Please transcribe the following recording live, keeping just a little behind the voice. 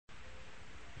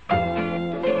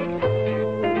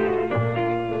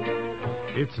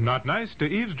It's not nice to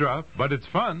eavesdrop, but it's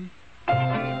fun.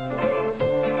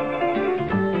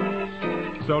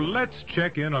 So let's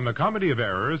check in on the comedy of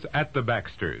errors at the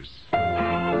Baxters.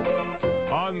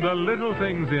 On the little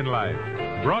things in life,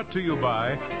 brought to you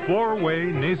by 4-Way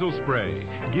Nasal Spray.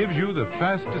 Gives you the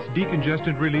fastest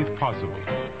decongestant relief possible.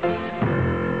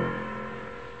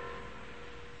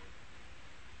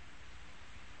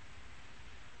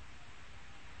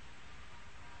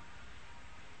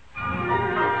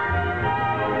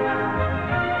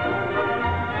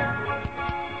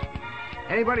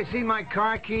 Anybody see my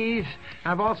car keys?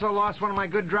 I've also lost one of my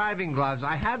good driving gloves.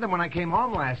 I had them when I came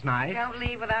home last night. Don't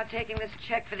leave without taking this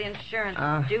check for the insurance.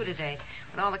 It's due today.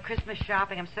 With all the Christmas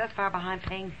shopping, I'm so far behind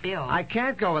paying bills. I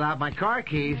can't go without my car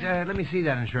keys. Let me see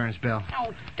that insurance bill.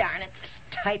 Oh, darn it.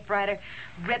 This typewriter.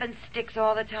 Ribbon sticks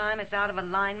all the time. It's out of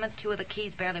alignment. 2 of the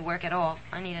keys barely work at all.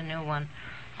 I need a new one.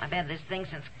 I've had this thing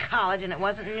since college, and it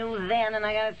wasn't new then, and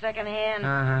I got it secondhand.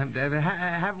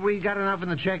 Have we got enough in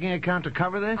the checking account to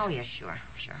cover this? Oh, yeah, sure.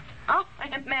 Oh,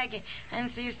 Aunt Maggie. I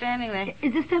didn't see you standing there.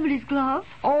 Is this somebody's glove?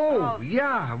 Oh,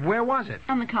 yeah. Where was it?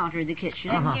 On the counter in the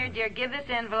kitchen. And here, dear, give this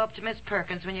envelope to Miss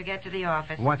Perkins when you get to the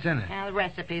office. What's in it? The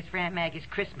recipes for Aunt Maggie's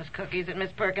Christmas cookies that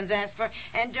Miss Perkins asked for.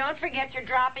 And don't forget you're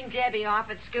dropping Debbie off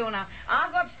at school now.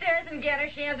 I'll go upstairs and get her.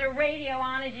 She has her radio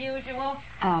on as usual.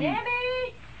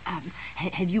 Debbie!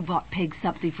 Have you bought Peg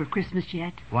something for Christmas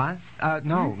yet? What?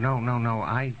 No.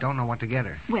 I don't know what to get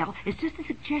her. Well, it's just a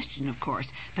suggestion, of course,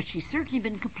 but she's certainly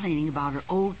been complaining about her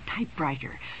old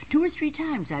typewriter. 2 or 3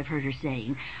 times I've heard her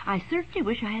saying, I certainly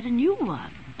wish I had a new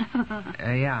one.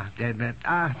 Yeah.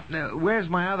 Where's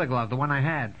my other glove, the one I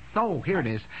had? Oh, here it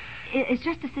is. It's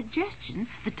just a suggestion.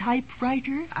 The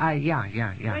typewriter.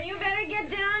 Yeah. Well, you better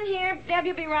get down here. Deb,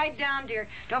 you'll be right down, dear.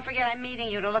 Don't forget I'm meeting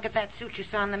you to look at that suit you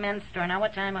saw in the men's store. Now,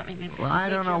 what time? Well, I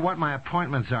don't know what my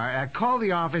appointments are. Call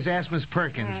the office, ask Miss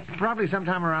Perkins. Probably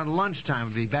sometime around lunchtime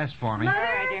would be best for me. Mother,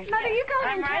 you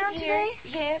going in town today?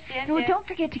 Yes. Well, don't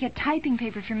forget to get typing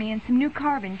paper for me and some new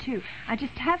carbon, too. I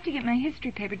just have to get my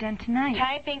history paper done tonight.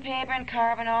 Typing paper and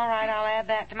carbon, all right. I'll add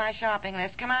that to my shopping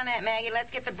list. Come on, Aunt Maggie,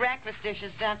 let's get the breakfast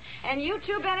dishes done. And you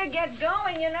two better get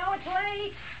going. You know it's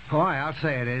late. Boy, I'll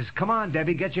say it is. Come on,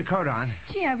 Debbie, get your coat on.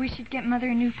 Gee, I wish you'd get Mother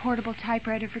a new portable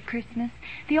typewriter for Christmas.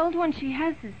 The old one she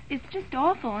has is just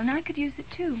awful, and I could use it,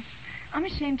 too. I'm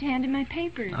ashamed to hand in my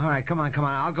papers. All right, come on.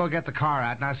 I'll go get the car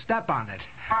out. Now, step on it.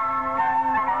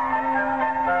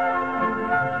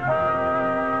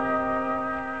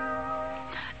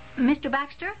 Mr.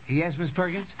 Baxter? Yes, Miss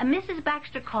Perkins? Mrs.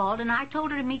 Baxter called, and I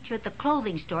told her to meet you at the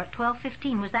clothing store at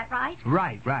 12:15. Was that right?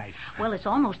 Right. Well, it's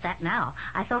almost that now.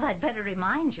 I thought I'd better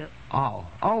remind you. Oh,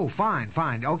 fine.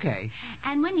 Okay.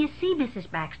 And when you see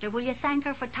Mrs. Baxter, will you thank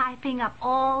her for typing up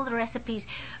all the recipes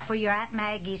for your Aunt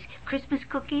Maggie's Christmas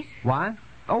cookies? What?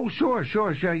 Oh, sure.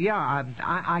 Yeah,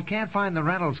 I can't find the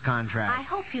rentals contract. I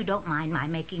hope you don't mind my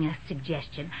making a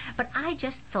suggestion, but I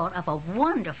just thought of a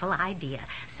wonderful idea.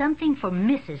 Something for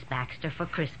Mrs. Baxter for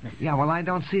Christmas. Yeah, well, I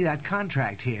don't see that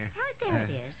contract here. Right there it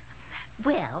is.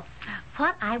 Well,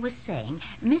 what I was saying,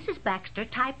 Mrs. Baxter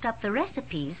typed up the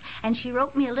recipes, and she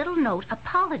wrote me a little note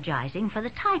apologizing for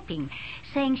the typing,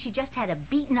 saying she just had a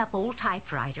beaten-up old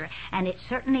typewriter, and it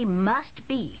certainly must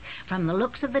be, from the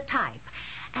looks of the type.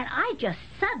 And I just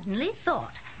suddenly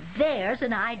thought, there's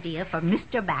an idea for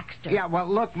Mr. Baxter. Yeah, well,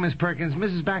 look, Miss Perkins,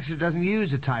 Mrs. Baxter doesn't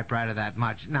use a typewriter that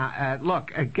much. Now,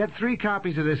 get 3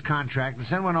 copies of this contract and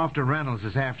send one off to Reynolds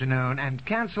this afternoon and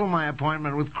cancel my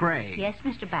appointment with Craig. Yes,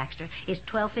 Mr. Baxter. It's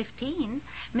 12:15.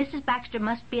 Mrs. Baxter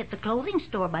must be at the clothing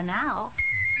store by now.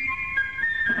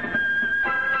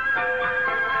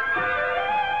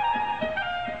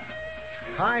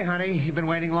 Hi, honey. You been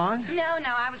waiting long? No,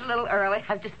 I was a little early.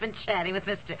 I've just been chatting with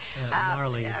Mr.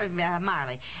 Marley.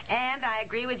 Marley. And I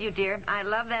agree with you, dear. I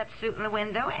love that suit in the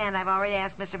window, and I've already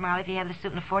asked Mr. Marley if he had the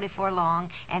suit in a 44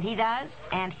 long, and he does,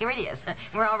 and here it is.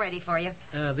 We're all ready for you.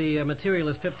 The material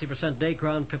is 50%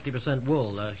 Dacron, 50%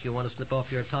 wool. You want to slip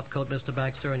off your top coat, Mr.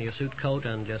 Baxter, and your suit coat,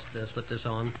 and just slip this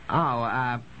on?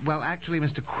 Well, actually,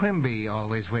 Mr. Quimby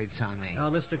always waits on me.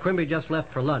 Mr. Quimby just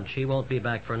left for lunch. He won't be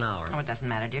back for an hour. Oh, it doesn't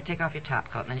matter, dear. Take off your top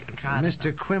coat, and then you can try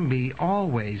Mr. Quimby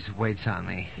always waits on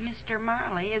me. Mr.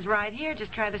 Marley is right here.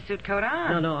 Just try the suit coat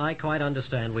on. No, I quite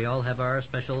understand. We all have our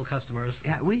special customers.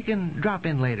 Yeah, we can drop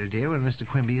in later, dear, when Mr.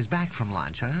 Quimby is back from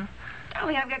lunch, huh?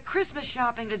 Darling, I've got Christmas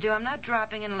shopping to do. I'm not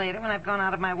dropping in later when I've gone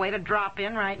out of my way to drop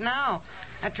in right now.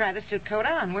 Now try the suit coat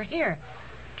on. We're here.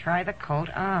 Try the coat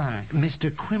on.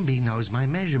 Mr. Quimby knows my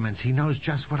measurements. He knows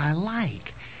just what I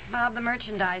like. Bob, the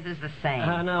merchandise is the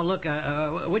same. Now, look,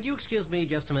 would you excuse me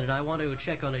just a minute? I want to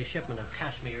check on a shipment of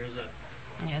cashmeres.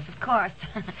 Yes, of course.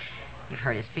 You've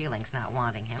hurt his feelings not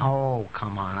wanting him. Oh,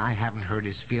 come on. I haven't hurt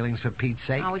his feelings, for Pete's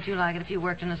sake. How would you like it if you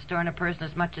worked in a store and a person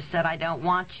as much as said, I don't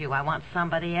want you, I want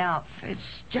somebody else? It's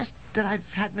just that I've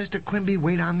had Mr. Quimby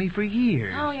wait on me for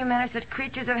years. Oh, you man are such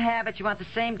creatures of habit. You want the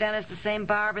same dentist, the same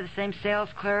barber, the same sales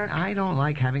clerk. I don't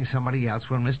like having somebody else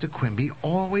when Mr. Quimby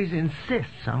always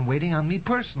insists on waiting on me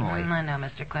personally. I know,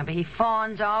 Mr. Quimby. He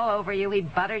fawns all over you. He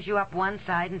butters you up one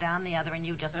side and down the other, and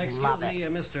you just love it. Excuse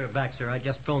me, Mr. Baxter. I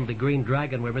just phoned the Green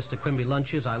Dragon where Mr. Quimby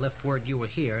lunches. I left word you were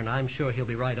here, and I'm sure he'll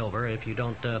be right over if you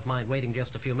don't mind waiting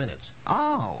just a few minutes.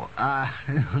 Oh,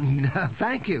 no,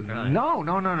 thank you. Right.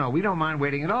 No. We don't mind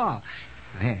waiting at all.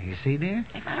 There, you see, dear?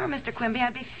 If I were Mr. Quimby,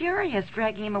 I'd be furious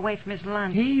dragging him away from his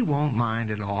lunch. He won't mind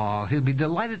at all. He'll be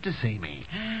delighted to see me.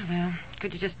 Well,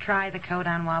 could you just try the coat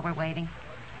on while we're waiting?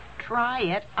 Try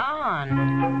it on.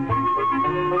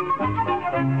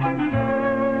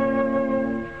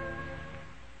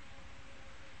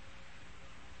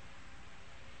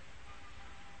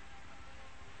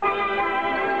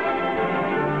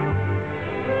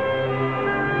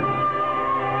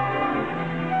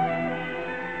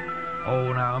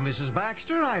 Oh, now, Mrs.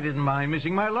 Baxter, I didn't mind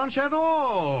missing my lunch at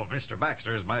all. Mr.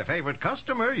 Baxter is my favorite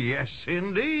customer. Yes,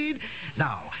 indeed.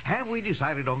 Now, have we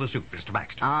decided on the soup, Mr.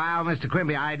 Baxter? Oh, Mr.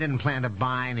 Quimby, I didn't plan to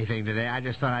buy anything today. I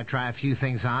just thought I'd try a few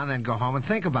things on, then go home and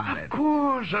think about it. Of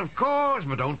course,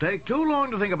 but don't take too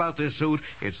long to think about this suit.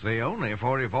 It's the only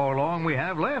 44 long we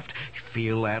have left.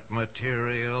 Feel that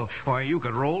material. Why, you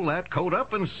could roll that coat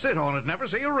up and sit on it, never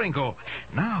see a wrinkle.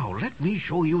 Now, let me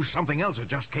show you something else that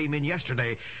just came in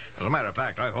yesterday. As a matter of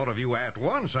fact, I thought of you at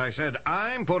once. I said,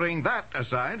 I'm putting that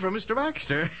aside for Mr.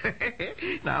 Baxter.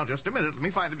 Now, just a minute. Let me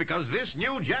find it, because this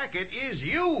new jacket is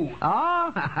you.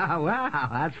 Oh, well,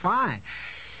 that's fine.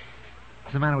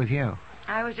 What's the matter with you?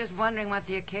 I was just wondering what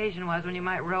the occasion was when you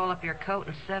might roll up your coat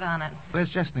and sit on it. Well,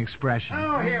 it's just an expression.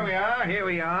 Oh, here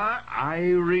we are.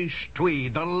 Irish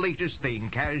tweed, the latest thing.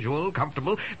 Casual,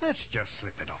 comfortable. Let's just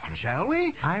slip it on, shall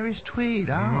we? Irish tweed,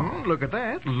 Look at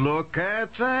that. Look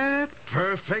at that.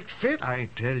 Perfect fit. I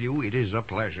tell you, it is a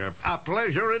pleasure. A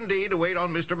pleasure indeed to wait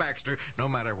on Mr. Baxter. No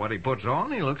matter what he puts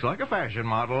on, he looks like a fashion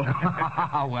model.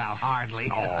 Well, hardly.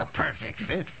 Oh, perfect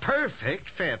fit. Perfect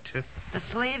fit. The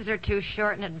sleeves are too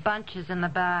short and it bunches in the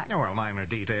back. Oh, well, minor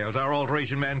details. Our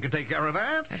alteration man can take care of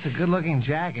that. That's a good-looking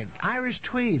jacket. Irish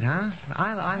tweed, huh?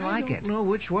 I like it. I don't know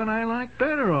which one I like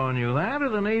better on you, that or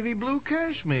the navy blue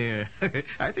cashmere.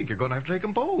 I think you're going to have to take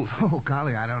them both. Oh,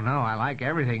 golly, I don't know. I like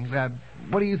everything.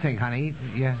 What do you think, honey?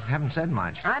 You haven't said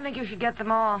much. I think you should get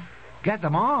them all. Get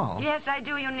them all? Yes, I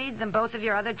do. You need them. Both of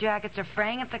your other jackets are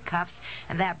fraying at the cuffs,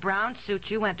 and that brown suit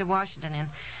you went to Washington in.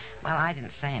 Well, I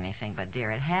didn't say anything, but,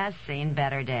 dear, it has seen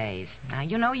better days. Now,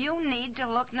 you know, you need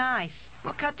to look nice.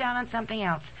 We'll cut down on something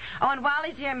else. Oh, and while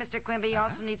he's here, Mr. Quimby, you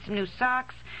also need some new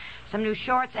socks, some new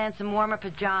shorts, and some warmer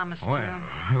pajamas, too. Well,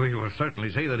 we will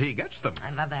certainly say that he gets them. I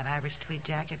love that Irish tweed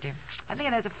jacket, dear. I think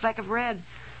it has a fleck of red.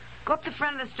 Go up to the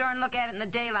front of the store and look at it in the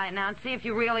daylight now and see if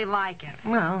you really like it.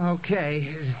 Well, okay.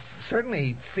 It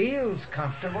certainly feels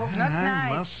comfortable. Looks I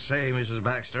nice. must say, Mrs.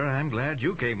 Baxter, I'm glad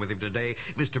you came with him today.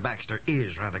 Mr. Baxter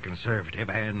is rather conservative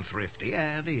and thrifty,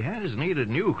 and he has needed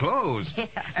new clothes. Yeah.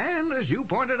 And as you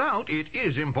pointed out, it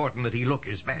is important that he look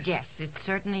his best. Yes, it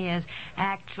certainly is.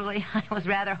 Actually, I was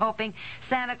rather hoping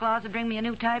Santa Claus would bring me a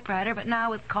new typewriter, but now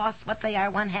with costs what they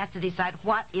are, one has to decide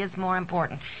what is more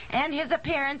important. And his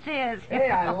appearance is.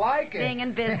 Hey, I like it. Being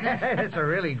in business. It's a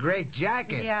really great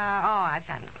jacket. Yeah,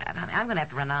 I'm going to have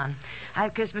to run on. I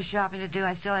have Christmas shopping to do.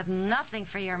 I still have nothing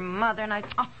for your mother, and I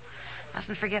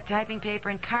mustn't forget typing paper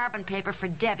and carbon paper for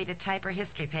Debbie to type her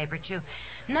history paper, too.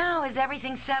 Now, is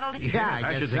everything settled? Yeah,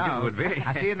 I should guess think so. it would be.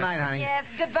 I'll see you tonight, honey. Yes,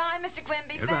 goodbye, Mr.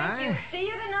 Quimby. Goodbye. Thank you. See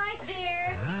you tonight,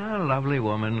 dear. Ah, lovely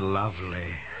woman,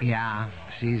 lovely. Yeah,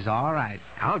 she's all right.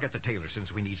 I'll get the tailor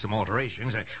since we need some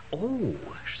alterations. Oh,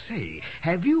 say,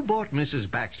 have you bought Mrs.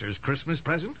 Baxter's Christmas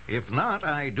present? If not,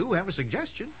 I do have a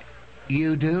suggestion.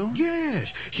 You do? Yes.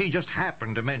 She just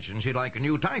happened to mention she'd like a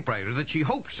new typewriter, that she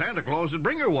hoped Santa Claus would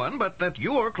bring her one, but that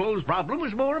your clothes problem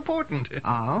was more important.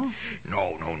 Oh?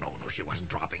 No. She wasn't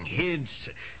dropping hints.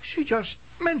 She just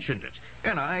mentioned it,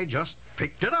 and I just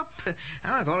picked it up. And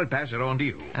I thought I'd pass it on to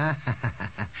you.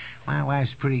 My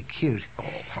wife's pretty cute.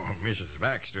 Oh, Mrs.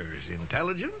 Baxter is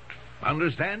intelligent,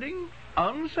 understanding,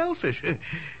 unselfish.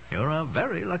 You're a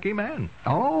very lucky man.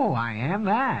 Oh, I am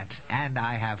that. And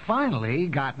I have finally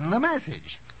gotten the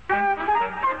message.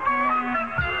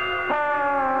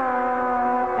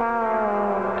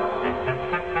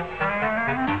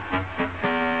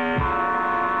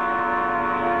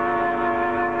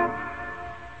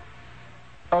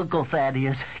 Uncle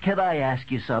Thaddeus, can I ask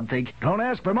you something? Don't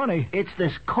ask for money. It's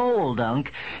this cold,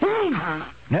 Unc.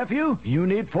 Nephew, you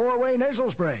need 4-way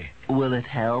nasal spray. Will it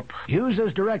help? Use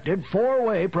as directed,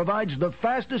 4-way provides the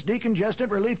fastest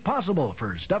decongestant relief possible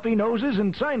for stuffy noses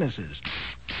and sinuses.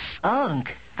 Unc,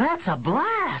 that's a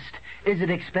blast. Is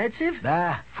it expensive?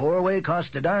 4-way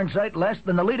costs a darn sight less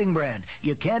than the leading brand.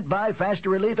 You can't buy faster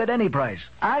relief at any price.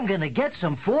 I'm gonna get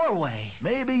some 4-way.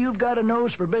 Maybe you've got a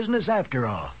nose for business after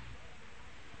all.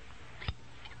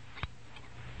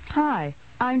 Hi,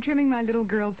 I'm trimming my little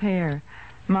girl's hair.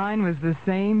 Mine was the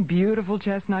same beautiful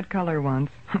chestnut color once,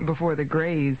 before the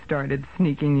grays started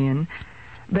sneaking in.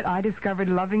 But I discovered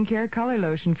Loving Care Color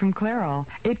Lotion from Clairol.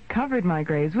 It covered my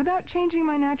grays without changing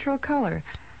my natural color.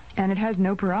 And it has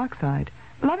no peroxide.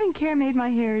 Loving Care made my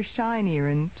hair shinier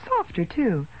and softer,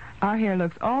 too. Our hair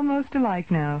looks almost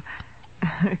alike now.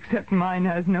 Except mine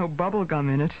has no bubble gum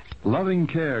in it. Loving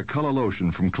Care Color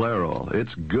Lotion from Clairol.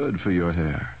 It's good for your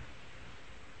hair.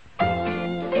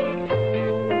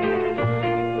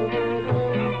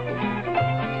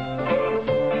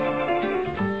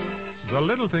 The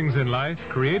Little Things in Life,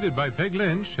 created by Peg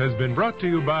Lynch, has been brought to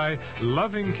you by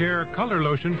Loving Care Color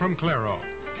Lotion from Clairol.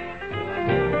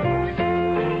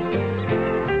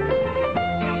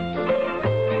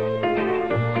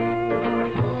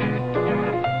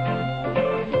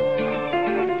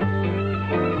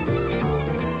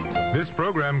 This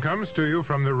program comes to you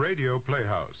from the Radio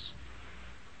Playhouse.